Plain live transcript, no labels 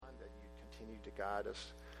to guide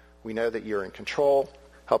us. We know that you're in control.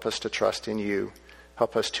 Help us to trust in you.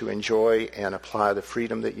 Help us to enjoy and apply the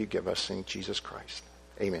freedom that you give us in Jesus Christ.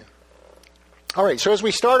 Amen. All right, so as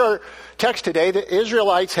we start our text today, the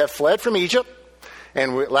Israelites have fled from Egypt.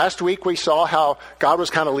 And last week we saw how God was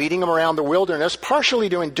kind of leading them around the wilderness, partially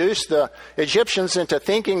to induce the Egyptians into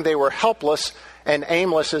thinking they were helpless and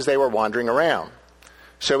aimless as they were wandering around.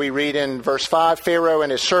 So we read in verse 5, Pharaoh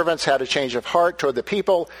and his servants had a change of heart toward the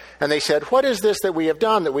people, and they said, "What is this that we have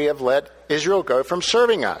done, that we have let Israel go from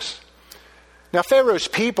serving us?" Now Pharaoh's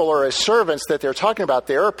people, or his servants that they're talking about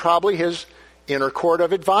there, are probably his inner court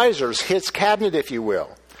of advisors, his cabinet, if you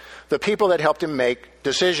will, the people that helped him make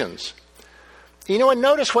decisions. You know, and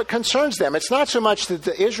notice what concerns them. It's not so much that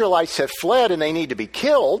the Israelites have fled and they need to be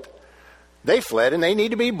killed. They fled and they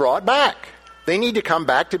need to be brought back. They need to come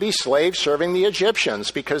back to be slaves serving the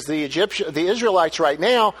Egyptians, because the Israelites right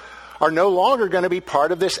now are no longer going to be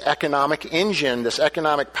part of this economic engine, this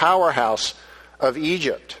economic powerhouse of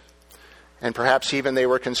Egypt. And perhaps even they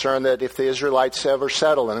were concerned that if the Israelites ever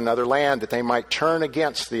settle in another land, that they might turn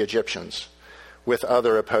against the Egyptians with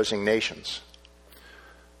other opposing nations.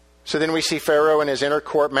 So then we see Pharaoh and his inner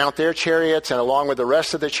court mount their chariots, and along with the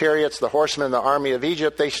rest of the chariots, the horsemen and the army of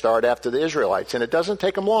Egypt, they start after the Israelites. And it doesn't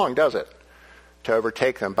take them long, does it, to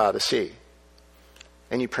overtake them by the sea?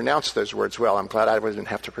 And you pronounced those words well. I'm glad I didn't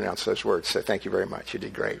have to pronounce those words, so thank you very much. You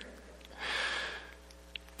did great.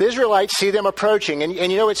 The Israelites see them approaching, and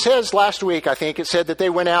you know, it says last week, I think, it said that they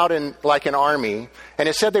went out in like an army, and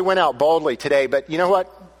it said they went out boldly today, but you know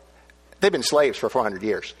what? They've been slaves for 400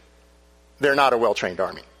 years. They're not a well-trained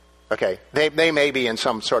army, okay? They may be in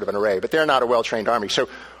some sort of an array, but they're not a well-trained army, so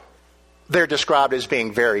they're described as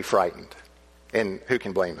being very frightened, and who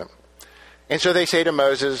can blame them? And so they say to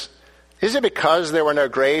Moses, "Is it because there were no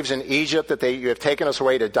graves in Egypt that you have taken us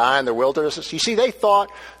away to die in the wilderness?" You see, they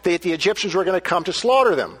thought that the Egyptians were going to come to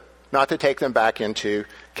slaughter them, not to take them back into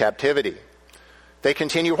captivity. They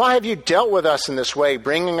continue, "Why have you dealt with us in this way,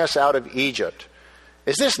 bringing us out of Egypt?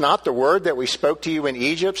 Is this not the word that we spoke to you in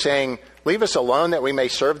Egypt, saying, 'Leave us alone that we may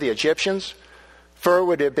serve the Egyptians'? For it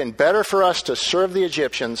would have been better for us to serve the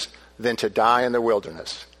Egyptians than to die in the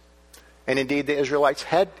wilderness." And indeed, the Israelites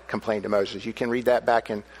had complained to Moses. You can read that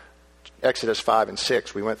back in Exodus 5 and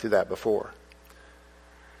 6. We went through that before.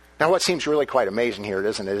 Now, what seems really quite amazing here,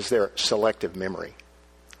 isn't it, is their selective memory,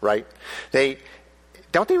 right?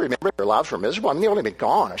 Don't they remember their lives were miserable? I mean, they've only been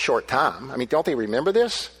gone a short time. I mean, don't they remember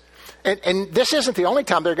this? And this isn't the only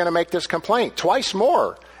time they're going to make this complaint. Twice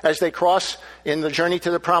more, as they cross in the journey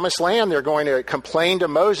to the promised land, they're going to complain to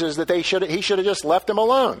Moses that he should have just left them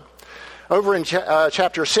alone. Over in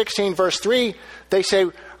chapter 16, verse 3, they say,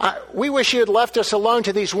 "We wish you had left us alone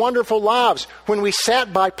to these wonderful lives when we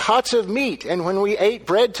sat by pots of meat and when we ate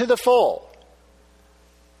bread to the full."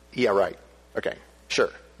 Yeah, right. Okay,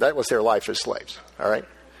 sure. That was their life as slaves, all right?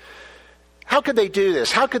 How could they do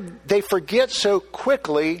this? How could they forget so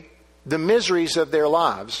quickly the miseries of their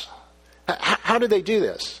lives? How did they do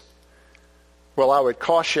this? Well, I would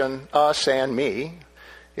caution us and me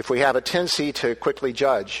if we have a tendency to quickly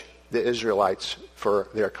judge the Israelites for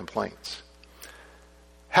their complaints.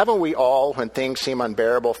 Haven't we all, when things seem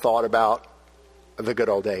unbearable, thought about the good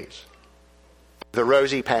old days? The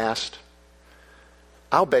rosy past?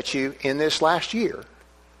 I'll bet you in this last year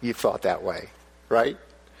you've thought that way, right?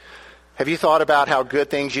 Have you thought about how good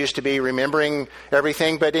things used to be, remembering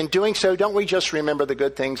everything? But in doing so, don't we just remember the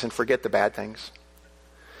good things and forget the bad things?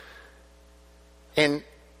 And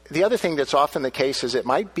the other thing that's often the case is it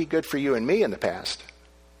might be good for you and me in the past.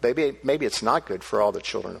 Maybe it's not good for all the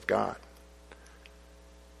children of God.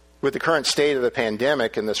 With the current state of the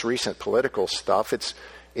pandemic and this recent political stuff, it's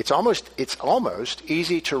almost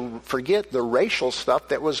easy to forget the racial stuff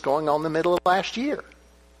that was going on in the middle of last year.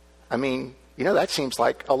 I mean, you know, that seems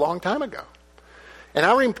like a long time ago. And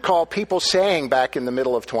I recall people saying back in the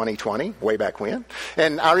middle of 2020, way back when,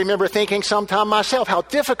 and I remember thinking sometime myself how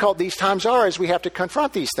difficult these times are as we have to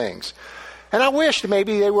confront these things. And I wished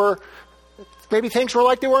maybe things were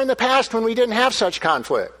like they were in the past when we didn't have such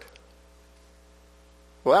conflict.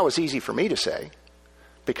 Well, that was easy for me to say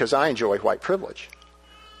because I enjoy white privilege.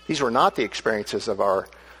 These were not the experiences of our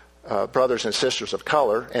brothers and sisters of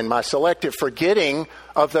color, and my selective forgetting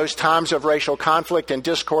of those times of racial conflict and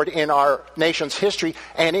discord in our nation's history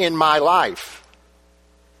and in my life.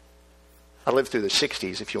 I lived through the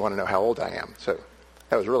 60s, if you want to know how old I am. So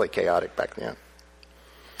that was really chaotic back then.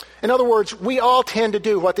 In other words, we all tend to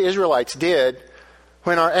do what the Israelites did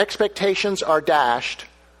when our expectations are dashed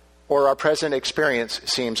or our present experience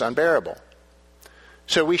seems unbearable.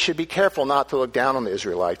 So we should be careful not to look down on the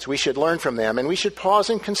Israelites. We should learn from them, and we should pause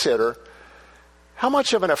and consider how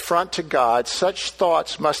much of an affront to God such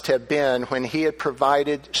thoughts must have been when he had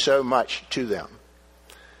provided so much to them.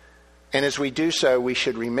 And as we do so, we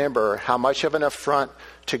should remember how much of an affront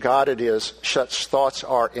to God it is such thoughts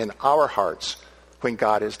are in our hearts when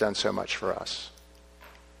God has done so much for us.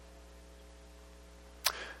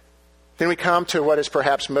 Then we come to what is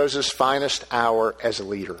perhaps Moses' finest hour as a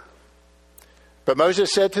leader. But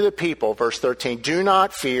Moses said to the people, verse 13, "Do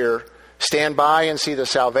not fear. Stand by and see the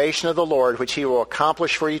salvation of the Lord, which he will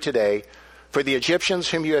accomplish for you today. For the Egyptians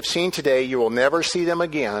whom you have seen today, you will never see them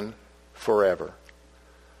again forever.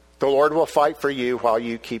 The Lord will fight for you while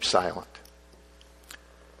you keep silent."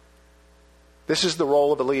 This is the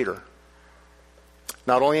role of a leader,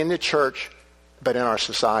 not only in the church, but in our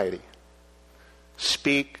society.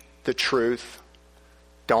 Speak the truth.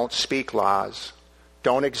 Don't speak lies.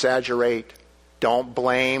 Don't exaggerate. Don't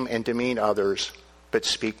blame and demean others, but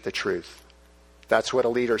speak the truth. That's what a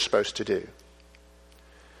leader is supposed to do.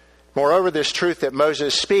 Moreover, this truth that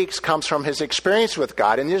Moses speaks comes from his experience with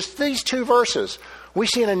God. And there's these two verses. We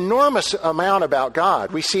see an enormous amount about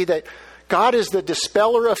God. We see that God is the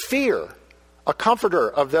dispeller of fear, a comforter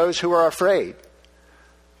of those who are afraid.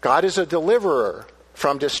 God is a deliverer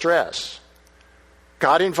from distress.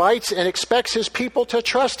 God invites and expects his people to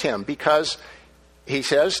trust him because he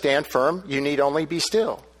says, "Stand firm, you need only be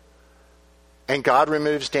still." And God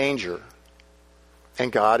removes danger. And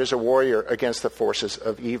God is a warrior against the forces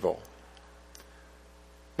of evil.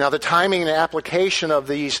 Now, the timing and application of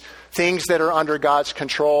these things that are under God's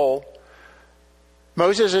control,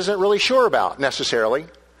 Moses isn't really sure about necessarily,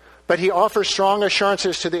 but he offers strong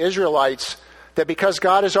assurances to the Israelites that because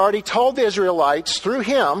God has already told the Israelites through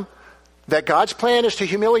him that God's plan is to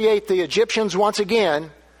humiliate the Egyptians once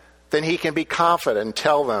again, then he can be confident and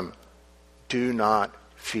tell them, "Do not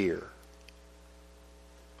fear."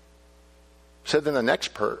 So then the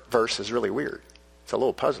next verse is really weird. It's a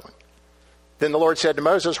little puzzling. Then the Lord said to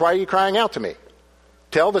Moses, "Why are you crying out to me?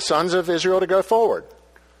 Tell the sons of Israel to go forward."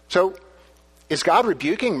 So is God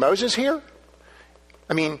rebuking Moses here?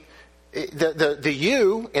 I mean, the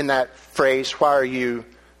you in that phrase, why are you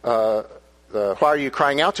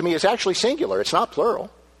crying out to me, is actually singular. It's not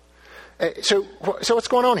plural. So what's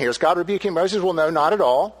going on here? Is God rebuking Moses? Well, no, not at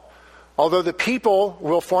all. Although the people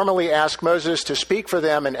will formally ask Moses to speak for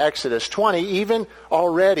them in Exodus 20, even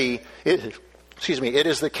already, it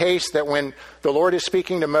is the case that when the Lord is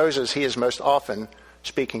speaking to Moses, he is most often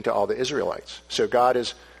speaking to all the Israelites. So God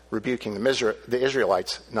is rebuking the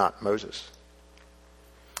Israelites, not Moses.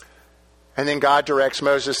 And then God directs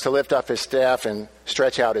Moses to lift up his staff and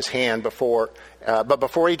stretch out his hand but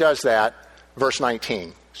before he does that, verse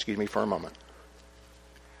 19, excuse me for a moment.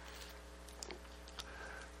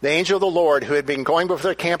 The angel of the Lord, who had been going before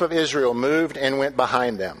the camp of Israel, moved and went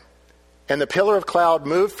behind them. And the pillar of cloud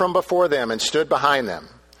moved from before them and stood behind them.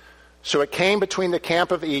 So it came between the camp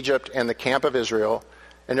of Egypt and the camp of Israel,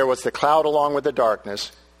 and there was the cloud along with the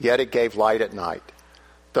darkness, yet it gave light at night.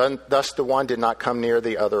 Thus the one did not come near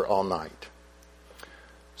the other all night.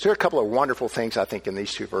 So there are a couple of wonderful things, I think, in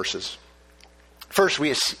these two verses. First,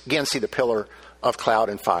 we again see the pillar of cloud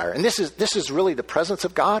and fire. And this is really the presence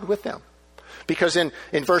of God with them. Because in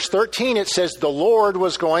verse 13 it says the Lord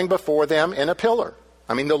was going before them in a pillar.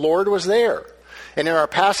 I mean, the Lord was there. And in our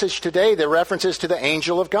passage today, the reference is to the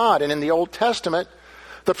angel of God. And in the Old Testament,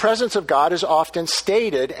 the presence of God is often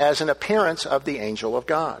stated as an appearance of the angel of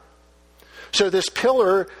God. So this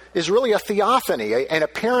pillar is really a theophany, an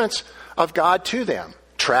appearance of God to them,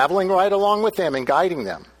 traveling right along with them and guiding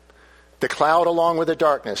them. The cloud along with the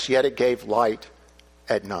darkness, yet it gave light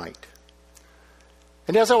at night.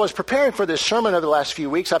 And as I was preparing for this sermon over the last few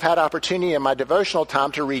weeks, I've had opportunity in my devotional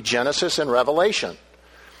time to read Genesis and Revelation.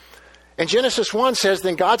 And Genesis 1 says,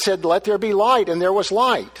 "Then God said, 'Let there be light,' and there was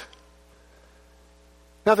light."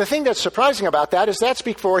 Now the thing that's surprising about that is that's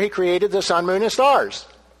before he created the sun, moon, and stars.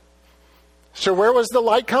 So where was the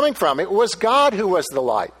light coming from? It was God who was the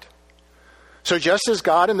light. So just as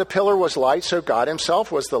God in the pillar was light, so God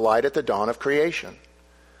himself was the light at the dawn of creation.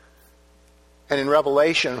 And in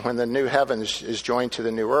Revelation, when the new heavens is joined to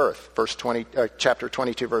the new earth, chapter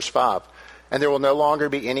 22, verse 5, "And there will no longer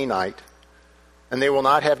be any night, and they will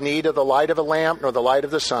not have need of the light of a lamp nor the light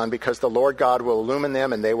of the sun, because the Lord God will illumine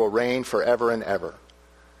them, and they will reign forever and ever."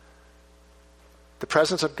 The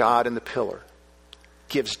presence of God in the pillar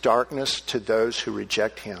gives darkness to those who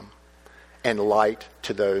reject him and light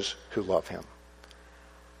to those who love him.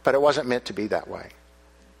 But it wasn't meant to be that way,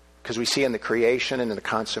 because we see in the creation and in the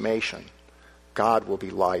consummation, God will be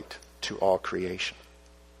light to all creation.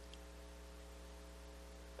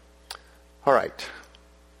 All right.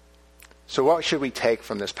 So what should we take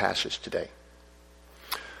from this passage today?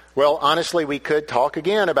 Well, honestly, we could talk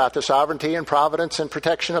again about the sovereignty and providence and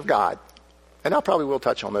protection of God. And I probably will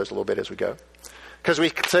touch on those a little bit as we go. Because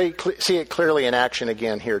we see it clearly in action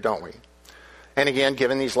again here, don't we? And again,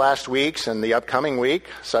 given these last weeks and the upcoming week,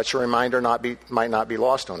 such a reminder might not be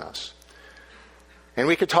lost on us. And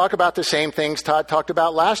we could talk about the same things Todd talked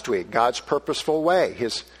about last week, God's purposeful way,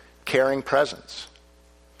 his caring presence.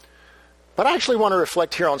 But I actually want to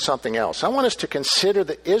reflect here on something else. I want us to consider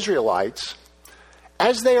the Israelites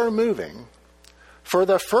as they are moving for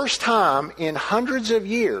the first time in hundreds of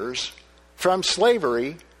years from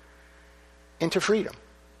slavery into freedom.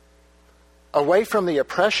 Away from the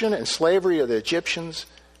oppression and slavery of the Egyptians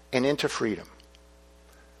and into freedom.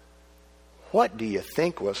 What do you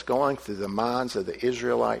think was going through the minds of the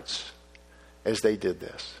Israelites as they did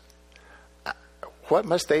this? What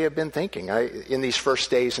must they have been thinking in these first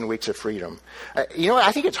days and weeks of freedom?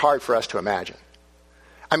 I think it's hard for us to imagine.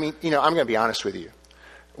 I'm going to be honest with you.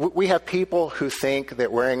 We have people who think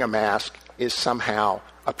that wearing a mask is somehow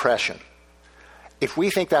oppression. If we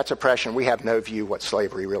think that's oppression, we have no view what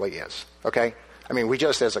slavery really is, okay? We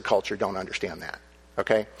just as a culture don't understand that,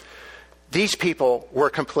 okay? These people were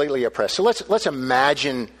completely oppressed. So let's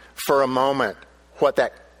imagine for a moment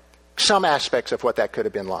some aspects of what that could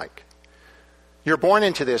have been like. You're born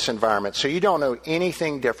into this environment, so you don't know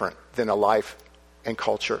anything different than a life and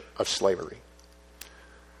culture of slavery.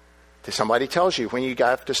 If somebody tells you when you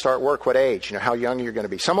have to start work, what age, how young you're going to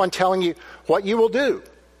be. Someone telling you what you will do,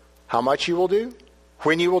 how much you will do,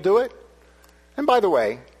 when you will do it. And by the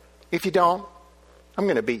way, if you don't, I'm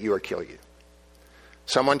going to beat you or kill you.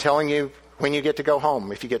 Someone telling you when you get to go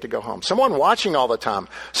home, if you get to go home. Someone watching all the time.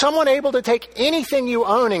 Someone able to take anything you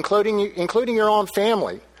own, including your own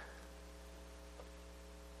family.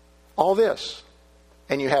 All this.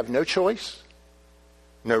 And you have no choice,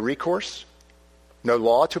 no recourse, no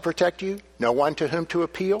law to protect you, no one to whom to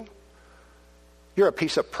appeal. You're a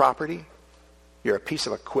piece of property. You're a piece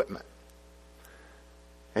of equipment.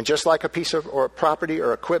 And just like a piece of property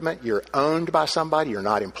or equipment, you're owned by somebody. You're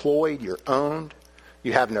not employed. You're owned.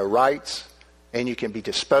 You have no rights. And you can be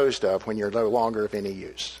disposed of when you're no longer of any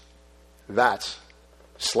use. That's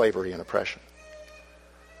slavery and oppression.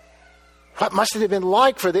 What must it have been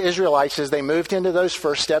like for the Israelites as they moved into those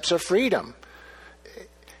first steps of freedom?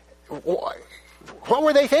 What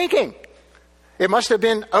were they thinking? It must have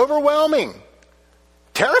been overwhelming,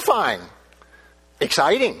 terrifying,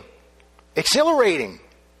 exciting, exhilarating.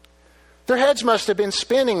 Their heads must have been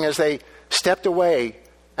spinning as they stepped away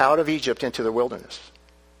out of Egypt into the wilderness.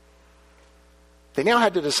 They now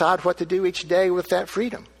had to decide what to do each day with that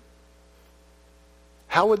freedom.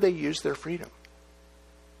 How would they use their freedom?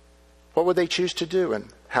 What would they choose to do, and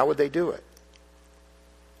how would they do it?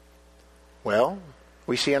 Well,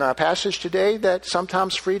 we see in our passage today that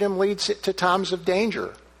sometimes freedom leads to times of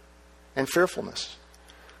danger and fearfulness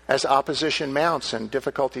as opposition mounts and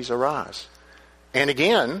difficulties arise. And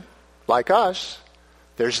again, like us,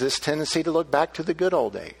 there's this tendency to look back to the good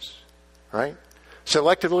old days, right?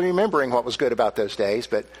 Selectively remembering what was good about those days,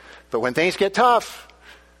 but when things get tough,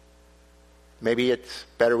 maybe it's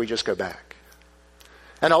better we just go back.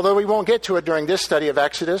 And although we won't get to it during this study of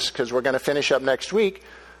Exodus, because we're going to finish up next week,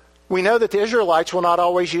 we know that the Israelites will not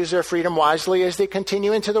always use their freedom wisely as they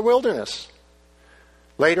continue into the wilderness.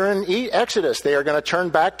 Later in Exodus, they are going to turn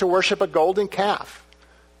back to worship a golden calf,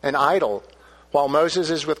 an idol, while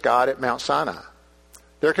Moses is with God at Mount Sinai.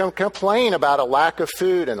 They're going to complain about a lack of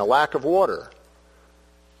food and a lack of water.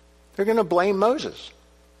 They're going to blame Moses.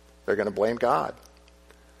 They're going to blame God.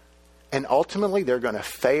 And ultimately, they're going to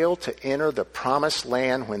fail to enter the promised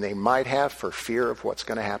land when they might have for fear of what's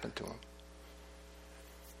going to happen to them.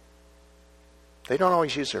 They don't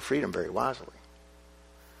always use their freedom very wisely.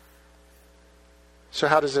 So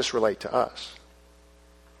how does this relate to us?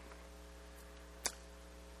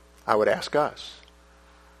 I would ask us,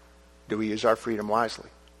 do we use our freedom wisely?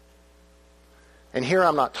 And here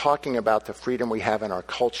I'm not talking about the freedom we have in our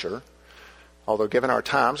culture, although given our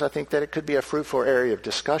times, I think that it could be a fruitful area of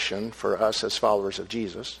discussion for us as followers of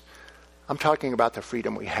Jesus. I'm talking about the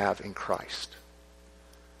freedom we have in Christ.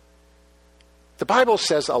 The Bible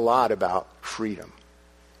says a lot about freedom.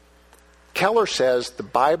 Keller says the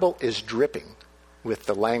Bible is dripping with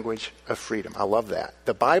the language of freedom. I love that.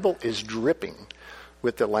 The Bible is dripping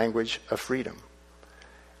with the language of freedom.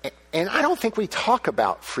 And I don't think we talk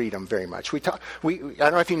about freedom very much. I don't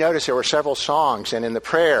know if you noticed there were several songs, and in the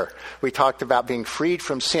prayer we talked about being freed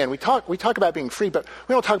from sin. We talk about being free, but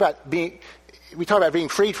we don't talk about being. We talk about being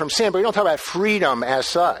freed from sin, but we don't talk about freedom as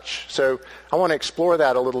such. So I want to explore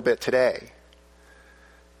that a little bit today.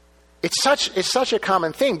 It's such a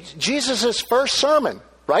common thing. Jesus' first sermon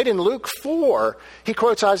right? In Luke 4, he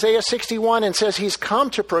quotes Isaiah 61 and says he's come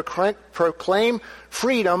to proclaim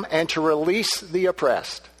freedom and to release the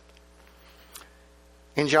oppressed.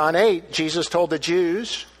 In John 8, Jesus told the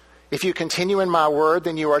Jews, if you continue in my word,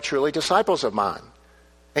 then you are truly disciples of mine.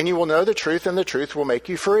 And you will know the truth, and the truth will make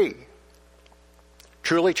you free.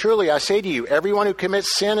 Truly, truly, I say to you, everyone who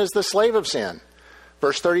commits sin is the slave of sin.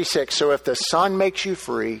 Verse 36, so if the Son makes you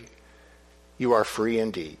free, you are free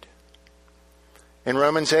indeed. In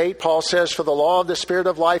Romans 8, Paul says, for the law of the Spirit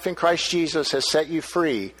of life in Christ Jesus has set you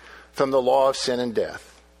free from the law of sin and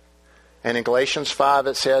death. And in Galatians 5,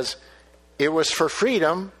 it says, it was for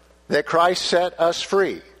freedom that Christ set us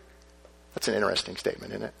free. That's an interesting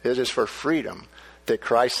statement, isn't it? It is for freedom that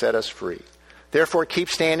Christ set us free. Therefore, keep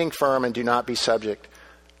standing firm and do not be subject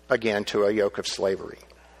again to a yoke of slavery.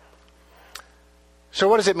 So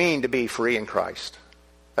what does it mean to be free in Christ?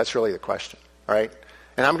 That's really the question, all right?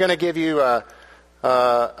 And I'm going to give you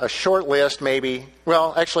a short list maybe.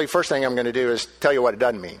 Well, actually, first thing I'm going to do is tell you what it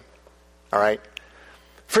doesn't mean, all right?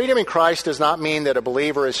 Freedom in Christ does not mean that a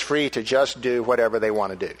believer is free to just do whatever they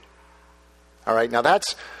want to do, all right? Now,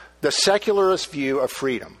 that's the secularist view of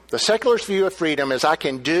freedom. The secularist view of freedom is I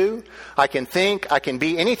can do, I can think, I can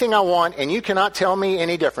be anything I want, and you cannot tell me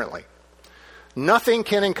any differently. Nothing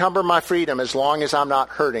can encumber my freedom as long as I'm not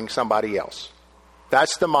hurting somebody else.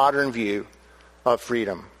 That's the modern view of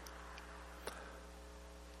freedom.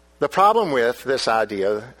 The problem with this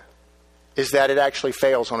idea is that it actually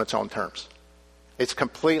fails on its own terms. It's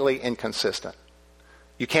completely inconsistent.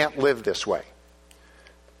 You can't live this way.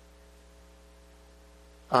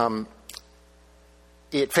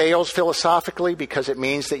 It fails philosophically because it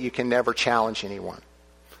means that you can never challenge anyone.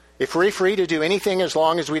 If we're free to do anything as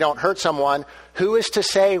long as we don't hurt someone, who is to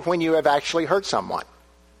say when you have actually hurt someone?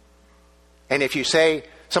 And if you say,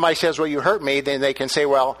 somebody says, well, you hurt me, then they can say,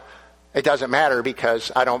 well, it doesn't matter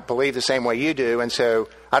because I don't believe the same way you do, and so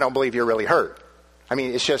I don't believe you're really hurt. I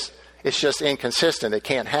mean, it's just inconsistent. It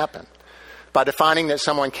can't happen. By defining that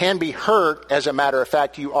someone can be hurt, as a matter of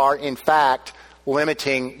fact, you are in fact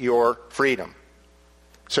limiting your freedom.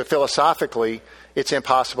 So philosophically, it's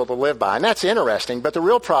impossible to live by. And that's interesting, but the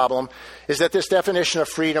real problem is that this definition of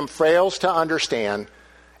freedom fails to understand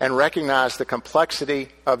and recognize the complexity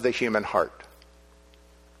of the human heart.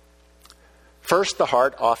 First, the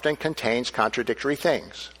heart often contains contradictory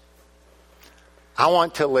things. I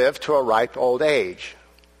want to live to a ripe old age.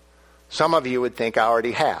 Some of you would think I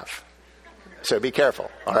already have. So be careful,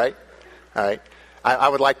 all right? All right. I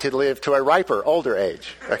would like to live to a riper, older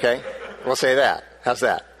age, okay? We'll say that. How's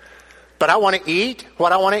that? But I want to eat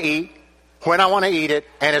what I want to eat, when I want to eat it,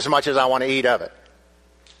 and as much as I want to eat of it,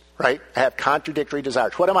 right? I have contradictory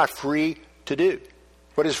desires. What am I free to do?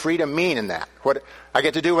 What does freedom mean in that? I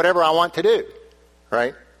get to do whatever I want to do,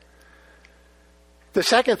 right? The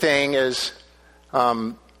second thing is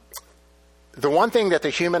the one thing that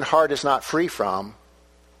the human heart is not free from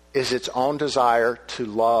is its own desire to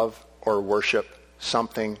love or worship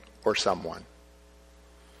something or someone.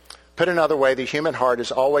 Put another way, the human heart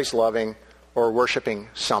is always loving or worshiping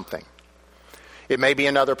something. It may be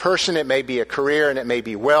another person, it may be a career, and it may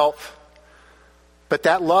be wealth. But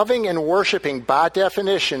that loving and worshiping, by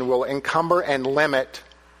definition, will encumber and limit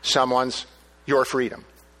your freedom.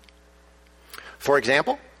 For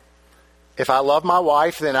example, if I love my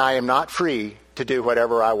wife, then I am not free to do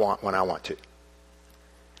whatever I want when I want to.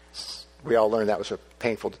 We all learned that was a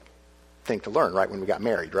painful thing to learn, right, when we got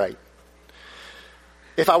married, right?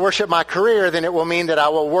 If I worship my career, then it will mean that I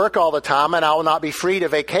will work all the time and I will not be free to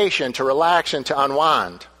vacation, to relax, and to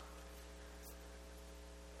unwind.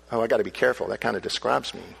 Oh, I got to be careful. That kind of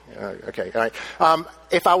describes me. Okay, all right.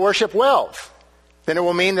 If I worship wealth, then it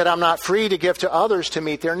will mean that I'm not free to give to others to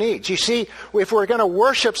meet their needs. You see, if we're going to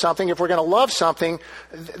worship something, if we're going to love something,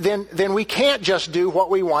 then we can't just do what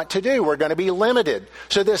we want to do. We're going to be limited.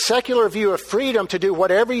 So this secular view of freedom to do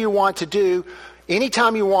whatever you want to do,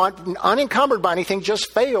 anytime you want, unencumbered by anything,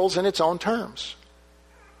 just fails in its own terms.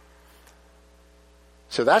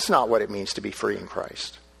 So that's not what it means to be free in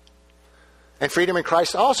Christ. And freedom in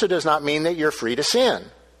Christ also does not mean that you're free to sin.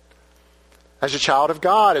 As a child of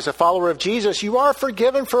God, as a follower of Jesus, you are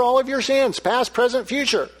forgiven for all of your sins, past, present,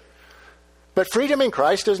 future. But freedom in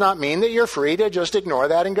Christ does not mean that you're free to just ignore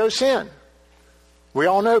that and go sin. We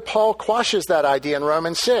all know Paul quashes that idea in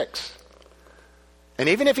Romans 6. And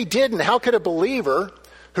even if he didn't, how could a believer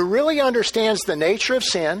who really understands the nature of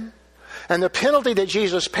sin and the penalty that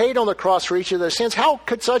Jesus paid on the cross for each of those sins, how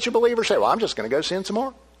could such a believer say, well, I'm just going to go sin some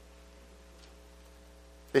more?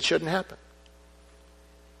 It shouldn't happen.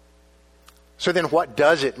 So then what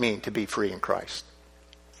does it mean to be free in Christ?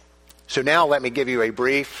 So now let me give you a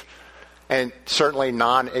brief and certainly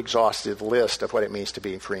non-exhaustive list of what it means to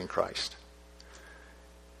be free in Christ.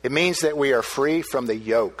 It means that we are free from the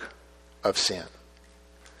yoke of sin.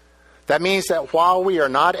 That means that while we are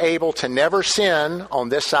not able to never sin on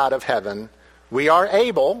this side of heaven, we are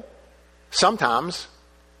able, sometimes,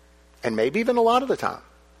 and maybe even a lot of the time,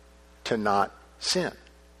 to not sin.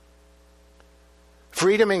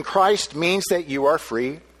 Freedom in Christ means that you are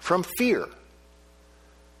free from fear.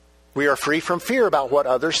 We are free from fear about what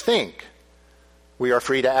others think. We are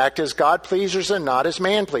free to act as God-pleasers and not as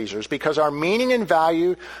man-pleasers, because our meaning and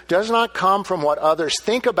value does not come from what others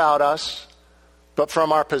think about us, but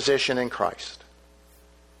from our position in Christ.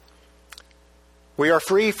 We are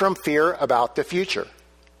free from fear about the future,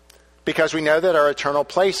 because we know that our eternal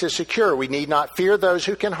place is secure. We need not fear those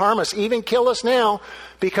who can harm us, even kill us now,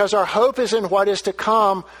 because our hope is in what is to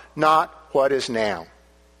come, not what is now.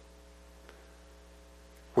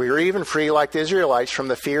 We are even free, like the Israelites, from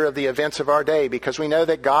the fear of the events of our day, because we know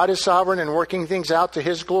that God is sovereign and working things out to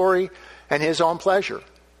His glory and His own pleasure.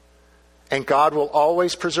 And God will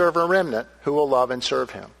always preserve a remnant who will love and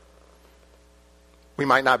serve Him. We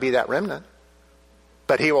might not be that remnant,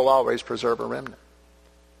 but He will always preserve a remnant.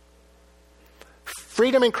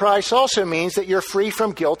 Freedom in Christ also means that you're free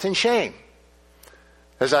from guilt and shame.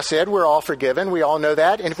 As I said, we're all forgiven. We all know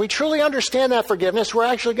that. And if we truly understand that forgiveness, we're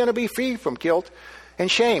actually going to be free from guilt and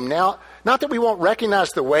shame. Now, not that we won't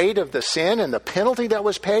recognize the weight of the sin and the penalty that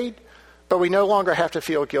was paid, but we no longer have to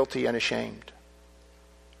feel guilty and ashamed.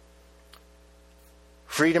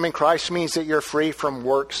 Freedom in Christ means that you're free from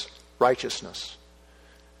works righteousness.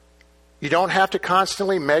 You don't have to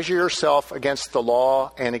constantly measure yourself against the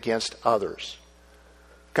law and against others.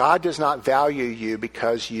 God does not value you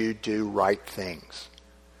because you do right things.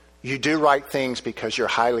 You do right things because you're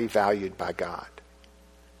highly valued by God.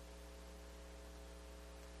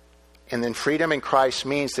 And then freedom in Christ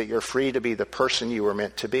means that you're free to be the person you were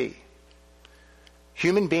meant to be.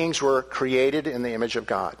 Human beings were created in the image of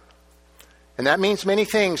God. And that means many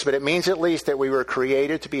things, but it means at least that we were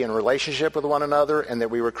created to be in relationship with one another and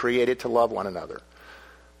that we were created to love one another.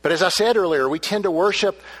 But as I said earlier, we tend to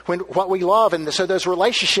worship what we love, and so those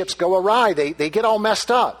relationships go awry. They get all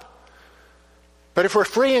messed up. But if we're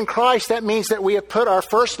free in Christ, that means that we have put our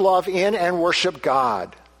first love in and worship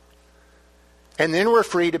God. And then we're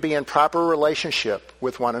free to be in proper relationship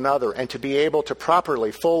with one another and to be able to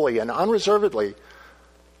properly, fully, and unreservedly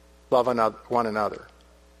love one another.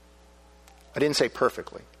 I didn't say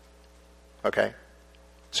perfectly. Okay?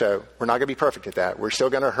 So we're not going to be perfect at that. We're still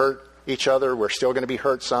going to hurt each other. We're still going to be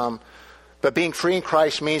hurt some. But being free in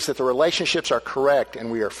Christ means that the relationships are correct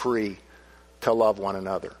and we are free to love one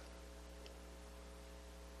another.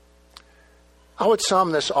 I would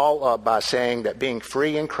sum this all up by saying that being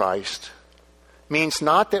free in Christ means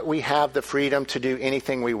not that we have the freedom to do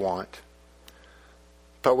anything we want,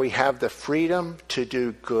 but we have the freedom to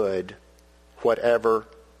do good, whatever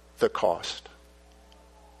the cost.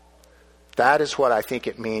 That is what I think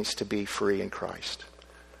it means to be free in Christ.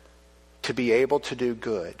 To be able to do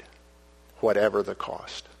good, whatever the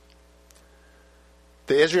cost.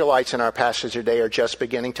 The Israelites in our passage today are just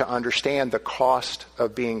beginning to understand the cost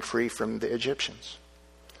of being free from the Egyptians.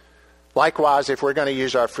 Likewise, if we're going to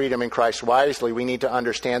use our freedom in Christ wisely, we need to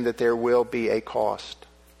understand that there will be a cost.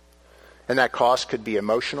 And that cost could be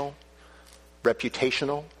emotional,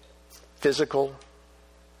 reputational, physical,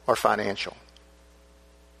 or financial.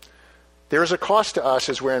 There is a cost to us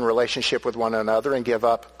as we're in relationship with one another and give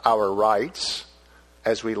up our rights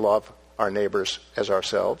as we love our neighbors as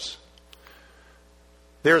ourselves.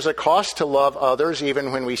 There's a cost to love others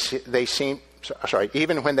even when they seem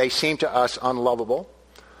to us unlovable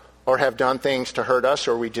or have done things to hurt us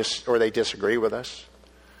or they disagree with us.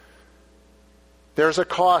 There's a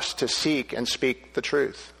cost to seek and speak the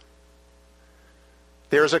truth.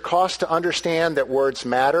 There's a cost to understand that words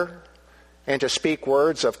matter and to speak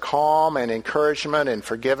words of calm and encouragement and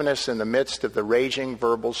forgiveness in the midst of the raging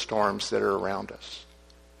verbal storms that are around us.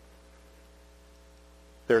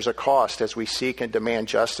 There's a cost as we seek and demand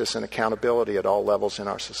justice and accountability at all levels in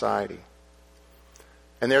our society.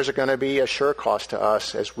 And there's going to be a sure cost to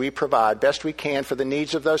us as we provide best we can for the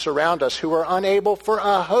needs of those around us who are unable for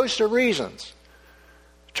a host of reasons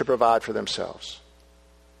to provide for themselves.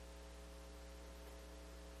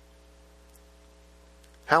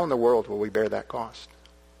 How in the world will we bear that cost?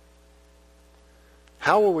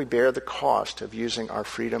 How will we bear the cost of using our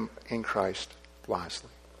freedom in Christ wisely?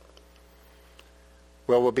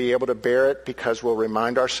 Well, we'll be able to bear it because we'll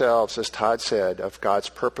remind ourselves, as Todd said, of God's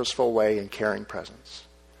purposeful way and caring presence.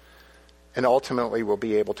 And ultimately, we'll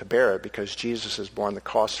be able to bear it because Jesus has borne the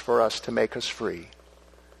cost for us to make us free.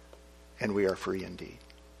 And we are free indeed.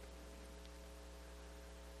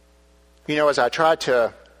 You know, as I tried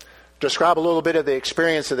to describe a little bit of the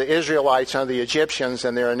experience of the Israelites and the Egyptians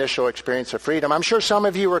and their initial experience of freedom, I'm sure some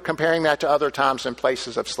of you are comparing that to other times and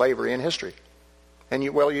places of slavery in history. And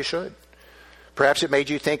you should. Perhaps it made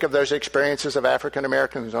you think of those experiences of African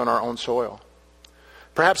Americans on our own soil.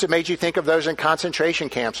 Perhaps it made you think of those in concentration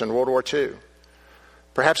camps in World War II.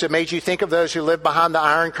 Perhaps it made you think of those who lived behind the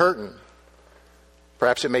Iron Curtain.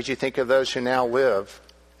 Perhaps it made you think of those who now live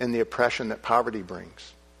in the oppression that poverty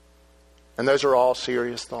brings. And those are all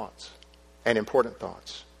serious thoughts and important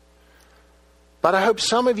thoughts. But I hope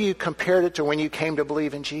some of you compared it to when you came to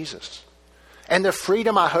believe in Jesus and the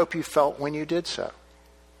freedom I hope you felt when you did so.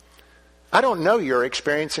 I don't know your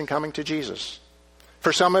experience in coming to Jesus.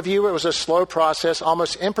 For some of you, it was a slow process,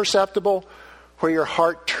 almost imperceptible, where your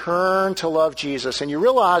heart turned to love Jesus and you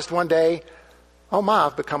realized one day, oh my,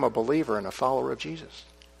 I've become a believer and a follower of Jesus.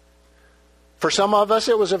 For some of us,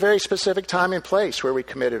 it was a very specific time and place where we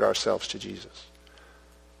committed ourselves to Jesus.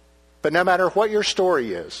 But no matter what your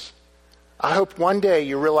story is, I hope one day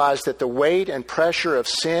you realize that the weight and pressure of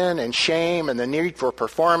sin and shame and the need for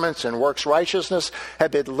performance and works righteousness have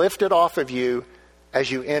been lifted off of you as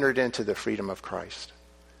you entered into the freedom of Christ.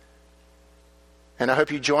 And I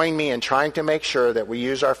hope you join me in trying to make sure that we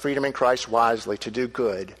use our freedom in Christ wisely to do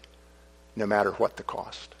good, no matter what the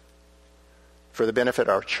cost. For the benefit of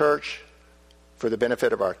our church, for the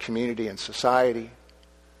benefit of our community and society,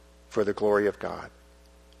 for the glory of God.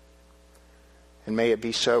 And may it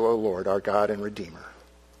be so, O Lord, our God and Redeemer.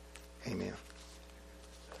 Amen.